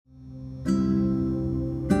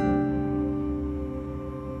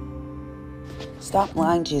Stop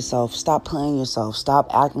lying to yourself. Stop playing yourself. Stop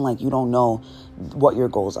acting like you don't know what your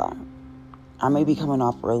goals are. I may be coming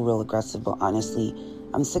off real aggressive, but honestly,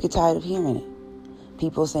 I'm sick and tired of hearing it.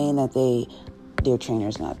 People saying that their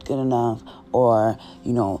trainer's not good enough, or,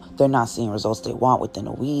 they're not seeing results they want within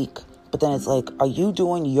a week. But then it's like, are you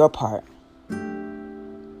doing your part?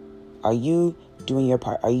 Are you doing your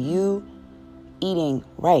part? Are you eating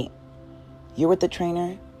right? You're with the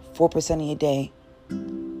trainer 4% of your day.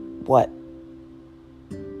 What?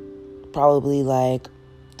 Probably like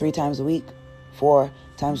 3 times a week. 4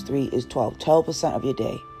 times 3 is 12. 12% of your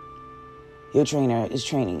day, your trainer is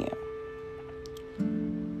training you.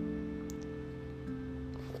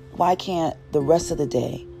 Why can't the rest of the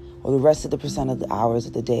day, or the rest of the percent of the hours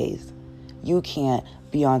of the days, you can't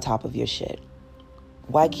be on top of your shit?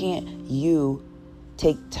 Why can't you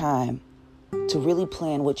take time to really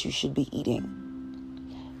plan what you should be eating?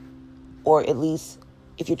 Or at least,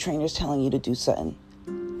 if your trainer's telling you to do something,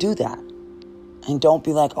 do that. And don't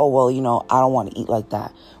be like, oh, well, I don't want to eat like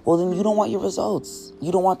that. Well, then you don't want your results.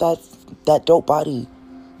 You don't want that dope body.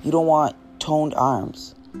 You don't want toned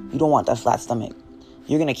arms. You don't want that flat stomach.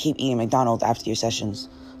 You're going to keep eating McDonald's after your sessions.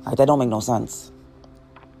 Like, that don't make no sense.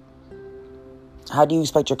 How do you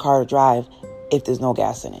expect your car to drive if there's no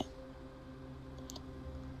gas in it?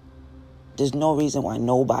 There's no reason why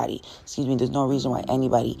there's no reason why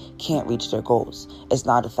anybody can't reach their goals. It's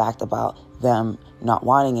not a fact about them not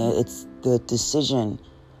wanting it. It's the decision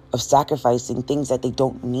of sacrificing things that they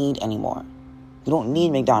don't need anymore. You don't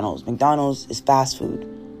need McDonald's. McDonald's is fast food.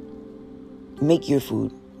 Make your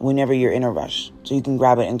food whenever you're in a rush so you can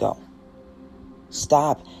grab it and go.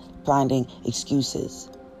 Stop finding excuses.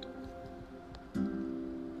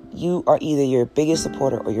 You are either your biggest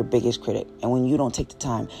supporter or your biggest critic. And when you don't take the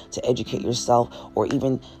time to educate yourself, or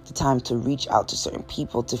even the time to reach out to certain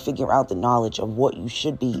people to figure out the knowledge of what you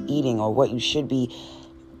should be eating, or what you should be,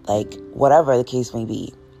 like, whatever the case may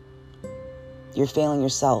be, you're failing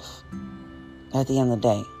yourself at the end of the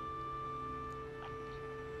day.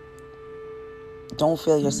 Don't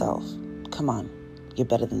fail yourself. Come on. You're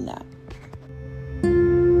better than that.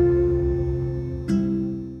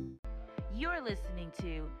 You're listening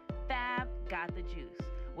to Fab Got the Juice,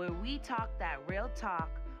 where we talk that real talk,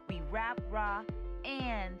 we rap raw,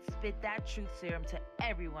 and spit that truth serum to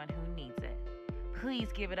everyone who needs it. Please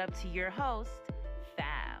give it up to your host,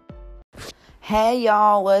 Fab. Hey,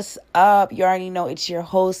 y'all. What's up? You already know it's your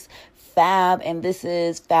host, Fab, and this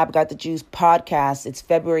is Fab Got the Juice podcast. It's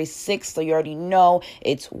February 6th, so you already know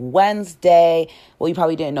it's Wednesday. Well, you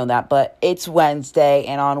probably didn't know that, but it's Wednesday,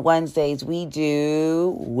 and on Wednesdays, we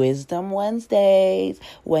do Wisdom Wednesdays,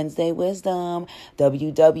 Wednesday Wisdom,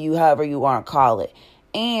 WW, however you want to call it.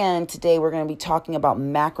 And today we're going to be talking about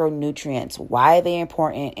macronutrients, why they're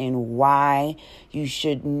important, and why you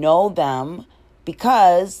should know them,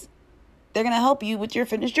 because they're going to help you with your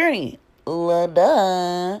fitness journey.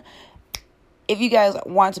 La-duh. If you guys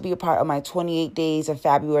want to be a part of my 28 Days of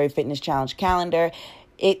February Fitness Challenge calendar,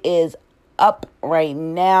 it is up right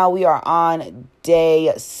now. We are on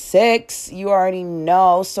day 6. You already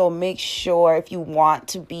know. So make sure, if you want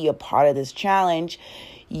to be a part of this challenge,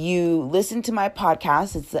 you listen to my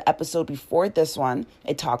podcast. It's the episode before this one.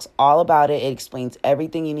 It talks all about it. It explains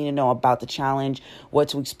everything you need to know about the challenge, what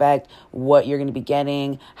to expect, what you're going to be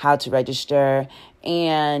getting, how to register,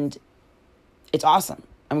 and it's awesome.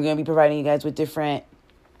 I'm going to be providing you guys with different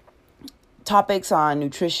topics on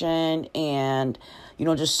nutrition and,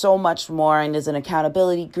 just so much more. And there's an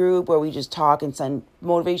accountability group where we just talk and send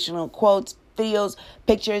motivational quotes, videos,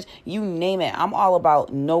 pictures, you name it. I'm all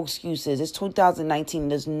about no excuses. It's 2019.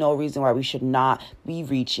 There's no reason why we should not be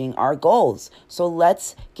reaching our goals. So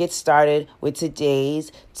let's get started with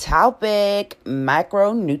today's topic,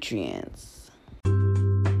 macronutrients.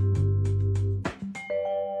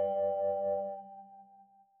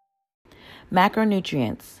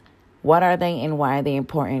 Macronutrients. What are they and why are they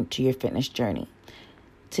important to your fitness journey?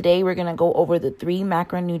 Today, we're going to go over the 3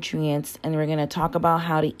 macronutrients, and we're going to talk about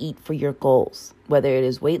how to eat for your goals, whether it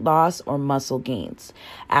is weight loss or muscle gains.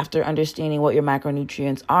 After understanding what your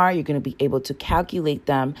macronutrients are, you're going to be able to calculate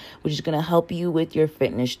them, which is going to help you with your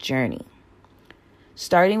fitness journey.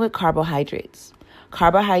 Starting with carbohydrates.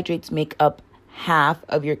 Carbohydrates make up half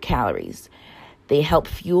of your calories. They help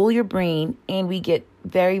fuel your brain, and we get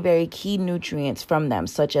very, very key nutrients from them,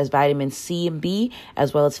 such as vitamin C and B,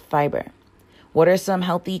 as well as fiber. What are some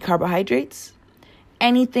healthy carbohydrates?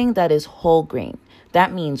 Anything that is whole grain.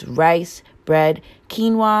 That means rice, bread,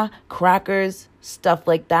 quinoa, crackers, stuff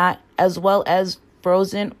like that, as well as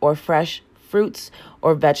frozen or fresh fruits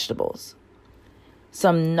or vegetables.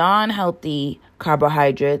 Some non-healthy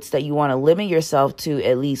carbohydrates that you want to limit yourself to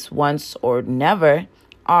at least once or never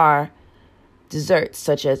are desserts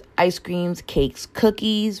such as ice creams, cakes,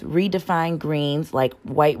 cookies, redefined greens like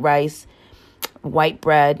white rice, white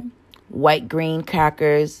bread, white green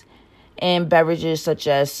crackers, and beverages such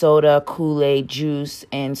as soda, Kool-Aid, juice,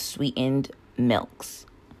 and sweetened milks.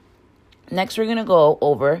 Next, we're going to go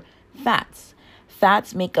over fats.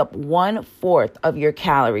 Fats make up 1/4 of your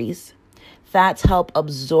calories. Fats help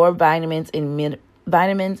absorb vitamins and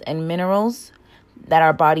minerals that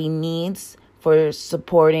our body needs for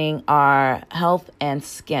supporting our health and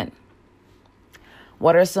skin.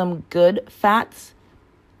 What are some good fats?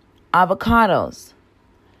 Avocados,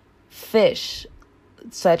 fish,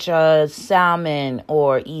 such as salmon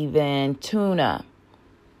or even tuna,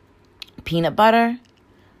 peanut butter,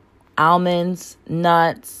 almonds,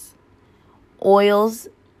 nuts, oils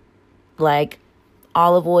like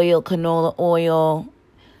olive oil, canola oil.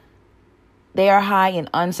 They are high in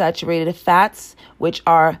unsaturated fats, which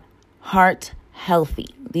are heart healthy.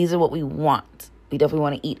 These are what we want. We definitely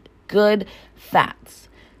want to eat good fats.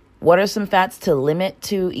 What are some fats to limit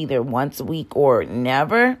to either once a week or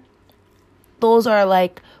never? Those are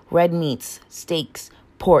like red meats, steaks,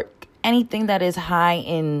 pork, anything that is high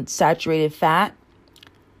in saturated fat,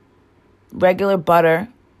 regular butter,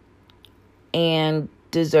 and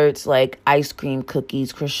desserts like ice cream,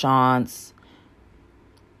 cookies, croissants,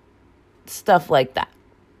 stuff like that.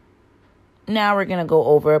 Now we're going to go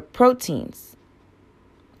over proteins.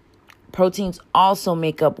 Proteins also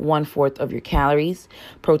make up 1/4 of your calories.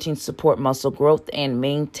 Proteins support muscle growth and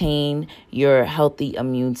maintain your healthy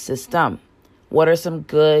immune system. What are some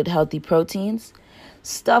good healthy proteins?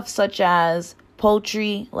 Stuff such as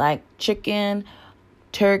poultry like chicken,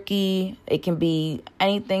 turkey. It can be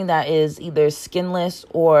anything that is either skinless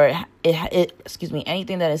or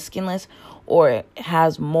anything that is skinless or it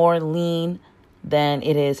has more lean than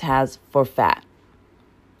it has for fat.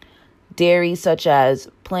 Dairy such as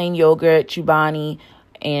plain yogurt, Chobani,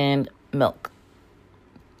 and milk.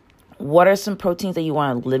 What are some proteins that you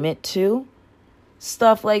want to limit to?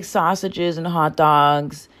 Stuff like sausages and hot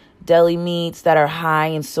dogs, deli meats that are high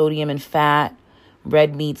in sodium and fat,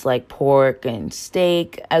 red meats like pork and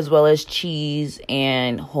steak, as well as cheese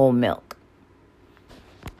and whole milk.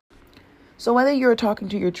 So whether you're talking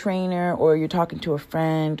to your trainer or you're talking to a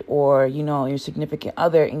friend or, your significant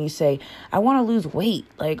other and you say, I want to lose weight,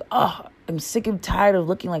 I'm sick and tired of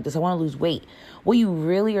looking like this, I want to lose weight. What you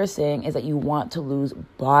really are saying is that you want to lose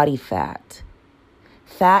body fat.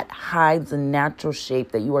 Fat hides the natural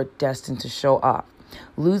shape that you are destined to show off.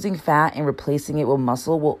 Losing fat and replacing it with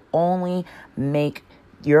muscle will only make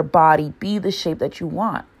your body be the shape that you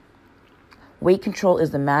want. Weight control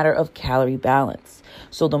is the matter of calorie balance.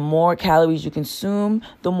 So the more calories you consume,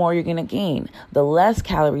 the more you're going to gain. The less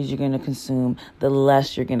calories you're going to consume, the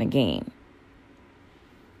less you're going to gain.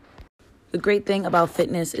 The great thing about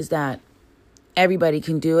fitness is that everybody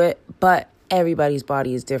can do it, but everybody's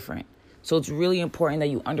body is different. So it's really important that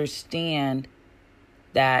you understand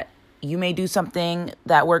that you may do something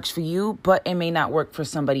that works for you, but it may not work for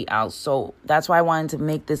somebody else. So that's why I wanted to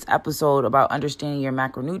make this episode about understanding your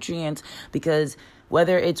macronutrients, because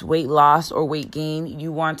whether it's weight loss or weight gain,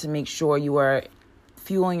 you want to make sure you are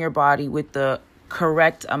fueling your body with the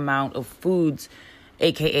correct amount of foods,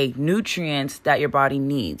 aka nutrients, that your body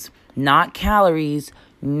needs. Not calories,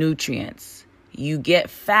 nutrients. You get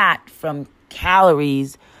fat from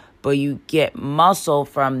calories, but you get muscle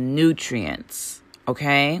from nutrients.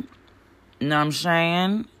 Okay? Know what I'm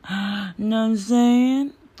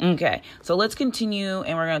saying? Okay, so let's continue,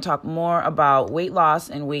 and we're going to talk more about weight loss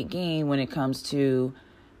and weight gain when it comes to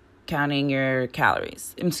counting your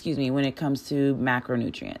calories. When it comes to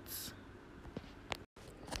macronutrients.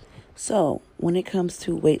 So, when it comes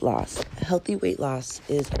to weight loss, healthy weight loss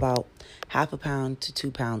is about 1/2 pound to 2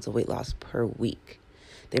 pounds of weight loss per week.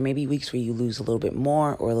 There may be weeks where you lose a little bit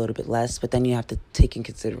more or a little bit less, but then you have to take in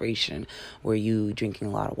consideration, were you drinking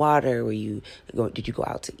a lot of water? Did you go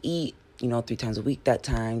out to eat, 3 times a week that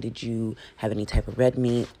time? Did you have any type of red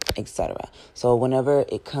meat, etc.? So whenever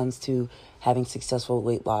it comes to having successful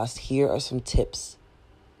weight loss, here are some tips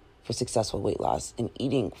for successful weight loss and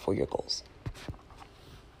eating for your goals.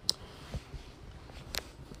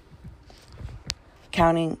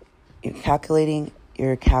 Calculating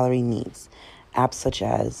your calorie needs. Apps such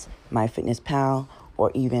as MyFitnessPal or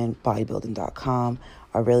even bodybuilding.com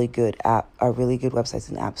are really good websites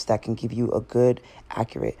and apps that can give you a good,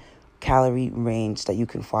 accurate calorie range that you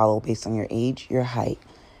can follow based on your age, your height,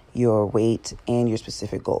 your weight, and your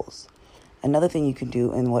specific goals. Another thing you can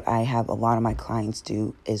do, and what I have a lot of my clients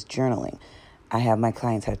do, is journaling. I have my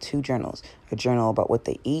clients have 2 journals, a journal about what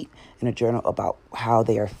they eat and a journal about how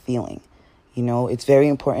they are feeling. It's very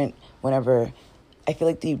important whenever, I feel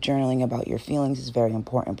like the journaling about your feelings is very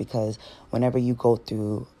important, because whenever you go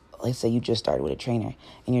through, let's say you just started with a trainer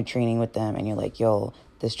and you're training with them and you're like, yo,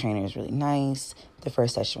 this trainer is really nice. The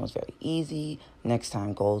first session was very easy. Next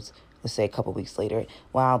time goes, let's say a couple weeks later,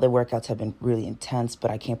 wow, the workouts have been really intense,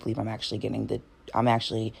 but I can't believe I'm actually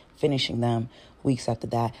finishing them. Weeks after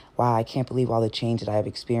that, wow, I can't believe all the change that I've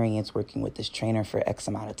experienced working with this trainer for X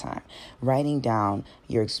amount of time. Writing down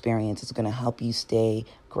your experience is going to help you stay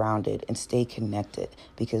grounded and stay connected,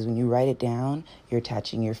 because when you write it down, you're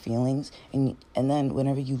attaching your feelings, and then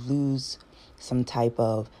whenever you lose some type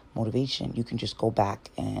of motivation, you can just go back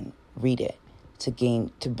and read it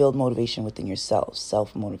to build motivation within yourself,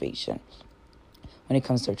 self-motivation. When it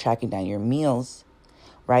comes to tracking down your meals,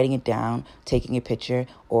 writing it down, taking a picture,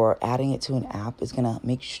 or adding it to an app is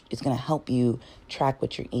gonna help you track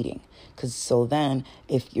what you're eating. Because so then,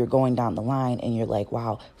 if you're going down the line and you're like,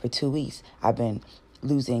 wow, for 2 weeks I've been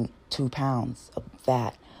losing 2 pounds of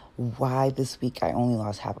fat. Why this week I only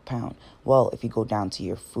lost half a pound? Well, if you go down to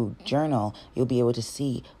your food journal, you'll be able to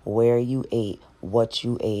see where you ate, what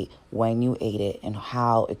you ate, when you ate it, and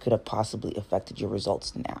how it could have possibly affected your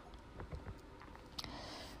results now.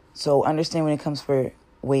 So understand, when it comes for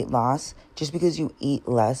weight loss, just because you eat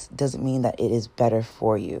less doesn't mean that it is better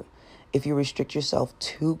for you. If you restrict yourself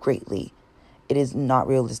too greatly, it is not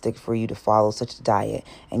realistic for you to follow such a diet,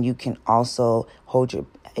 and you can also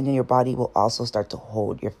your body will also start to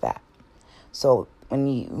hold your fat. So when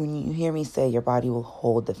you hear me say your body will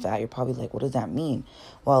hold the fat, you're probably like, what does that mean?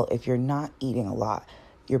 Well, if you're not eating a lot,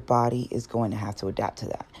 your body is going to have to adapt to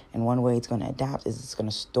that. And one way it's going to adapt is it's going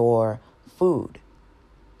to store food,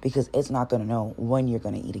 because it's not going to know when you're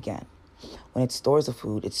going to eat again. When it stores the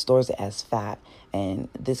food, it stores it as fat, and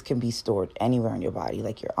this can be stored anywhere in your body,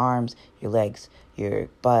 like your arms, your legs, your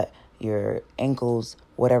butt, your ankles,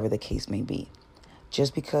 whatever the case may be.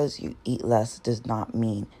 Just because you eat less does not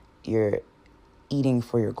mean you're eating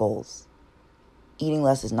for your goals. Eating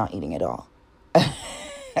less is not eating at all.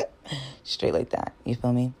 Straight like that. You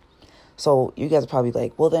feel me? So you guys are probably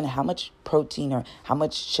like, well, then how much protein or how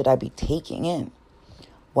much should I be taking in?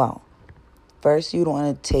 Well, first you'd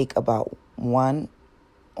want to take about 1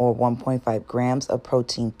 or 1.5 grams of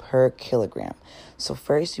protein per kilogram. So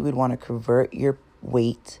first you would want to convert your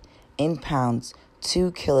weight in pounds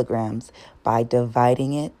to kilograms by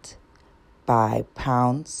dividing it by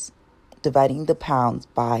pounds, dividing the pounds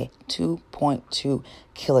by 2.2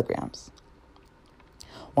 kilograms.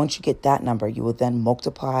 Once you get that number, you will then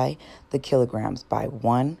multiply the kilograms by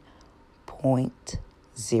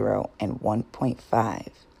 1.0 and 1.5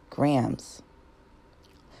 grams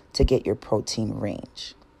to get your protein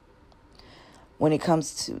range. When it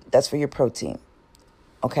comes to, that's for your protein,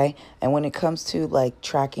 okay? And when it comes to like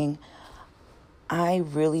tracking, I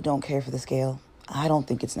really don't care for the scale. I don't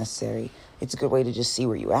think it's necessary. It's a good way to just see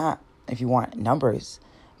where you at if you want numbers.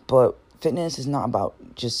 But fitness is not about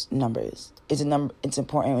just numbers. It's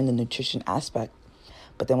important in the nutrition aspect.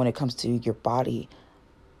 But then when it comes to your body,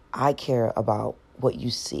 I care about what you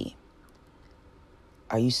see.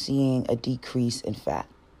 Are you seeing a decrease in fat?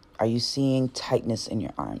 Are you seeing tightness in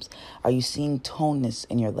your arms? Are you seeing toneness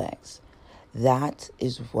in your legs? That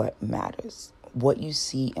is what matters. What you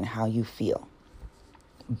see and how you feel.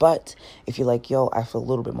 But if you're like, yo, I feel a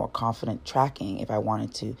little bit more confident tracking. If I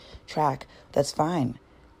wanted to track, that's fine.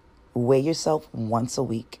 Weigh yourself once a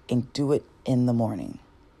week and do it in the morning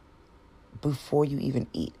before you even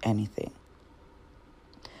eat anything.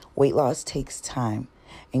 Weight loss takes time,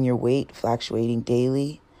 and your weight fluctuating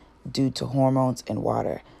daily due to hormones and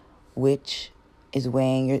water, which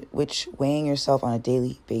weighing yourself on a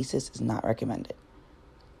daily basis is not recommended.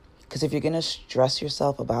 Because if you're going to stress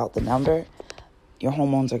yourself about the number, your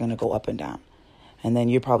hormones are going to go up and down. And then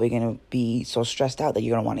you're probably going to be so stressed out that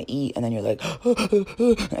you're going to want to eat. And then you're like,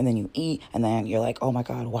 and then you eat. And then you're like, oh my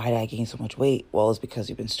God, why did I gain so much weight? Well, it's because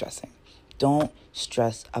you've been stressing. Don't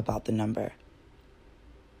stress about the number.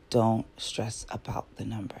 Don't stress about the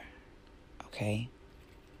number. Okay?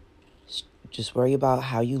 Just worry about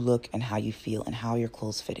how you look and how you feel and how your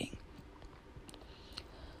clothes fitting.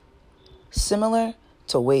 Similar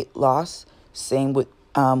to weight loss, same with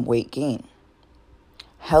weight gain.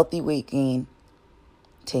 Healthy weight gain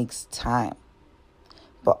takes time,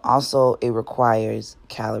 but also it requires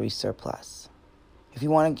calorie surplus. If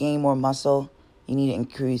you want to gain more muscle, you need to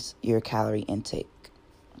increase your calorie intake.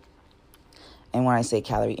 And when I say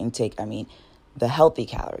calorie intake, I mean the healthy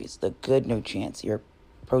calories, the good nutrients, your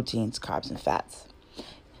proteins, carbs, and fats.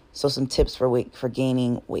 So some tips for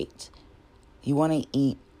gaining weight. You want to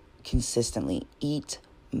eat consistently. Eat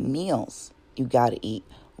meals. You got to eat.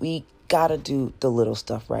 We got to do the little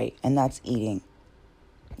stuff right, and that's eating.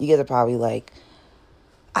 You guys are probably like,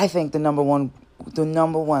 I think the number one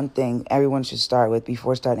thing everyone should start with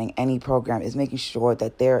before starting any program is making sure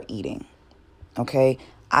that they're eating. Okay?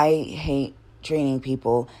 I hate training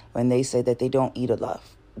people when they say that they don't eat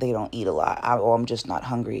enough. They don't eat a lot. I'm just not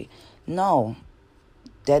hungry. No.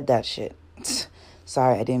 Dead that shit.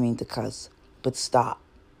 Sorry, I didn't mean to cuss. But stop.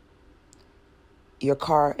 Your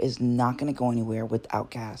car is not going to go anywhere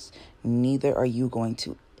without gas. Neither are you going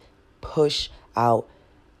to push out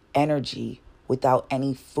energy without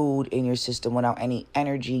any food in your system, without any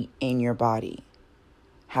energy in your body.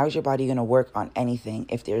 How is your body going to work on anything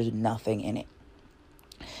if there's nothing in it?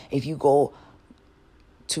 If you go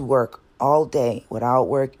to work all day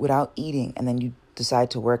without eating, and then you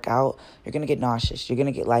decide to work out, you're going to get nauseous. You're going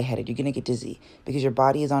to get lightheaded. You're going to get dizzy because your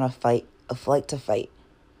body is on a flight to fight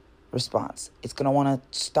response. It's going to want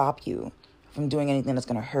to stop you from doing anything that's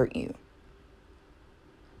going to hurt you.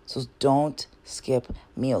 So don't skip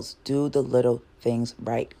meals. Do the little things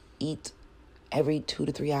right. Eat every 2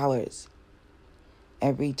 to 3 hours.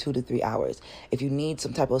 Every 2 to 3 hours. If you need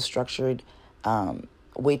some type of structured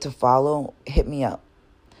way to follow, hit me up.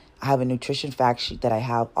 I have a nutrition fact sheet that I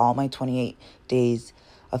have all my 28 days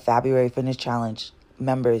of February Fitness Challenge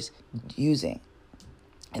members using.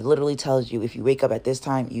 It literally tells you if you wake up at this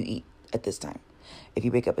time, you eat at this time. If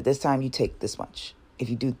you wake up at this time, you take this much. If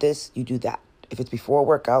you do this, you do that. If it's before a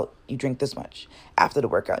workout, you drink this much. After the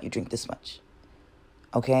workout, you drink this much.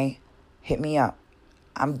 Okay? Hit me up.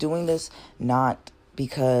 I'm doing this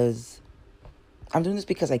because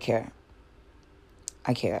I care.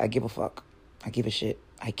 I care. I give a fuck. I give a shit.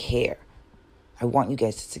 I care. I want you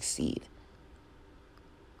guys to succeed.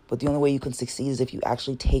 But the only way you can succeed is if you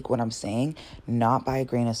actually take what I'm saying, not by a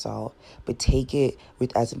grain of salt, but take it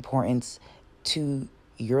with as importance to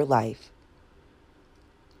your life.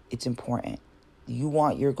 It's important. You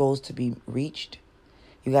want your goals to be reached,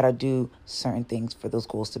 you got to do certain things for those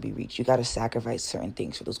goals to be reached. You got to sacrifice certain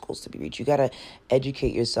things for those goals to be reached. You got to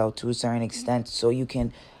educate yourself to a certain extent so you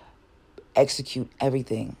can execute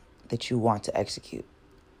everything that you want to execute.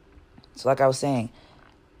 So like I was saying,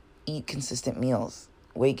 eat consistent meals.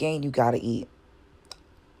 Weight gain, you got to eat.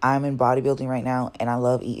 I'm in bodybuilding right now, and I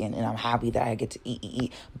love eating, and I'm happy that I get to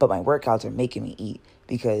eat. But my workouts are making me eat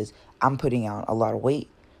because I'm putting on a lot of weight.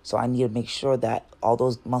 So I need to make sure that all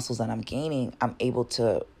those muscles that I'm gaining, I'm able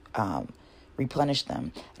to replenish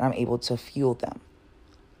them, and I'm able to fuel them.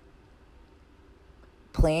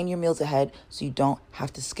 Plan your meals ahead so you don't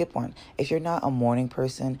have to skip one. If you're not a morning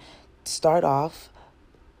person, start off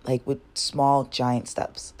like with small giant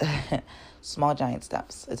steps. Small giant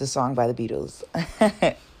steps. It's a song by the Beatles.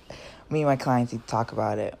 Me and my clients used to talk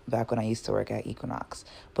about it back when I used to work at Equinox.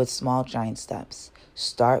 But small giant steps.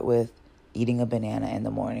 Start with eating a banana in the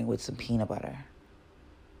morning with some peanut butter.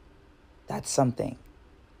 That's something.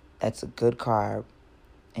 That's a good carb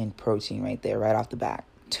and protein right there, right off the bat.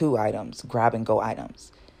 2 items, grab and go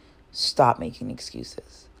items. Stop making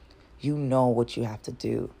excuses. You know what you have to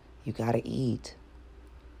do. You got to eat.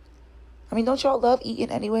 I mean, don't y'all love eating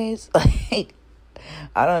anyways? Like,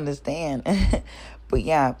 I don't understand. But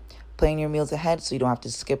yeah, plan your meals ahead so you don't have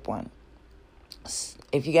to skip one.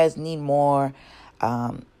 If you guys need more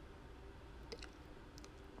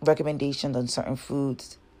recommendations on certain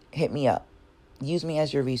foods, hit me up. Use me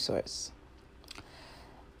as your resource.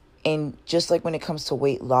 And just like when it comes to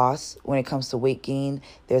weight loss, when it comes to weight gain,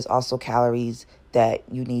 there's also calories that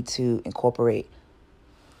you need to incorporate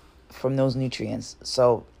from those nutrients.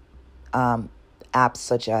 So apps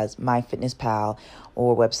such as MyFitnessPal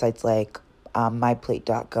or websites like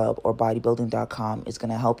myplate.gov or bodybuilding.com is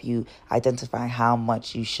going to help you identify how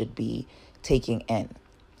much you should be taking in.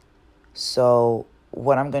 So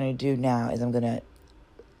what I'm going to do now is I'm going to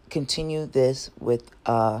continue this with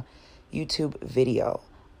a YouTube video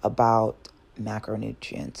about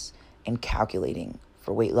macronutrients and calculating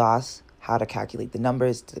for weight loss, how to calculate the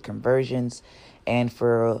numbers, the conversions, and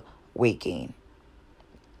for weight gain.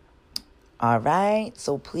 All right.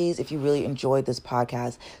 So please, if you really enjoyed this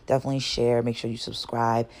podcast, definitely share. Make sure you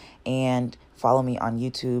subscribe and follow me on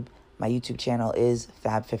YouTube. My YouTube channel is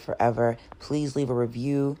FabFitForever. Please leave a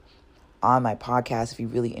review on my podcast if you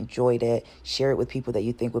really enjoyed it. Share it with people that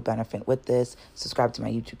you think would benefit with this. Subscribe to my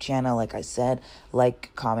YouTube channel. Like I said, like,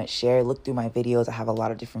 comment, share. Look through my videos. I have a lot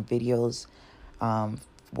of different videos,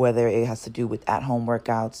 whether it has to do with at-home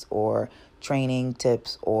workouts or training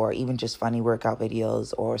tips or even just funny workout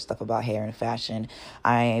videos or stuff about hair and fashion.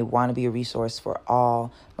 I want to be a resource for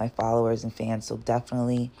all my followers and fans, so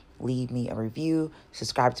definitely leave me a review,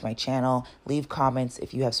 subscribe to my channel, leave comments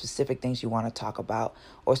if you have specific things you want to talk about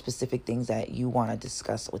or specific things that you want to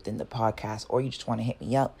discuss within the podcast, or you just want to hit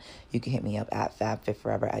me up. You can hit me up at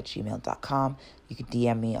fabfitforever@gmail.com. You can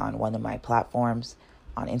DM me on one of my platforms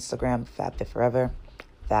on Instagram, FabFitForever.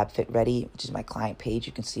 FabFitReady, which is my client page.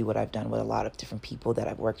 You can see what I've done with a lot of different people that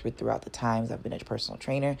I've worked with throughout the times I've been a personal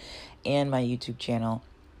trainer, and my YouTube channel,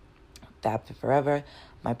 FabFitForever,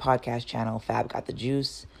 my podcast channel, Fab Got the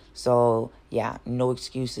Juice. So yeah, no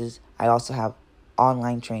excuses. I also have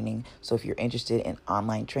online training. So if you're interested in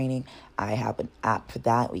online training, I have an app for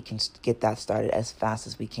that. We can get that started as fast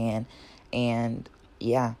as we can. And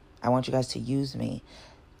yeah, I want you guys to use me.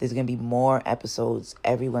 There's going to be more episodes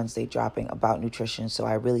every Wednesday dropping about nutrition. So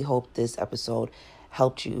I really hope this episode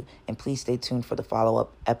helped you. And please stay tuned for the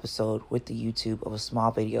follow-up episode with the YouTube of a small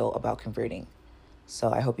video about converting.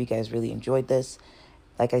 So I hope you guys really enjoyed this.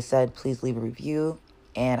 Like I said, please leave a review.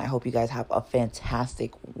 And I hope you guys have a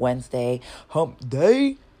fantastic Wednesday hump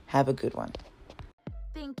day. Have a good one.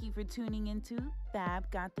 Thank you for tuning into Fab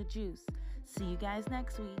Got the Juice. See you guys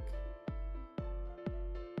next week.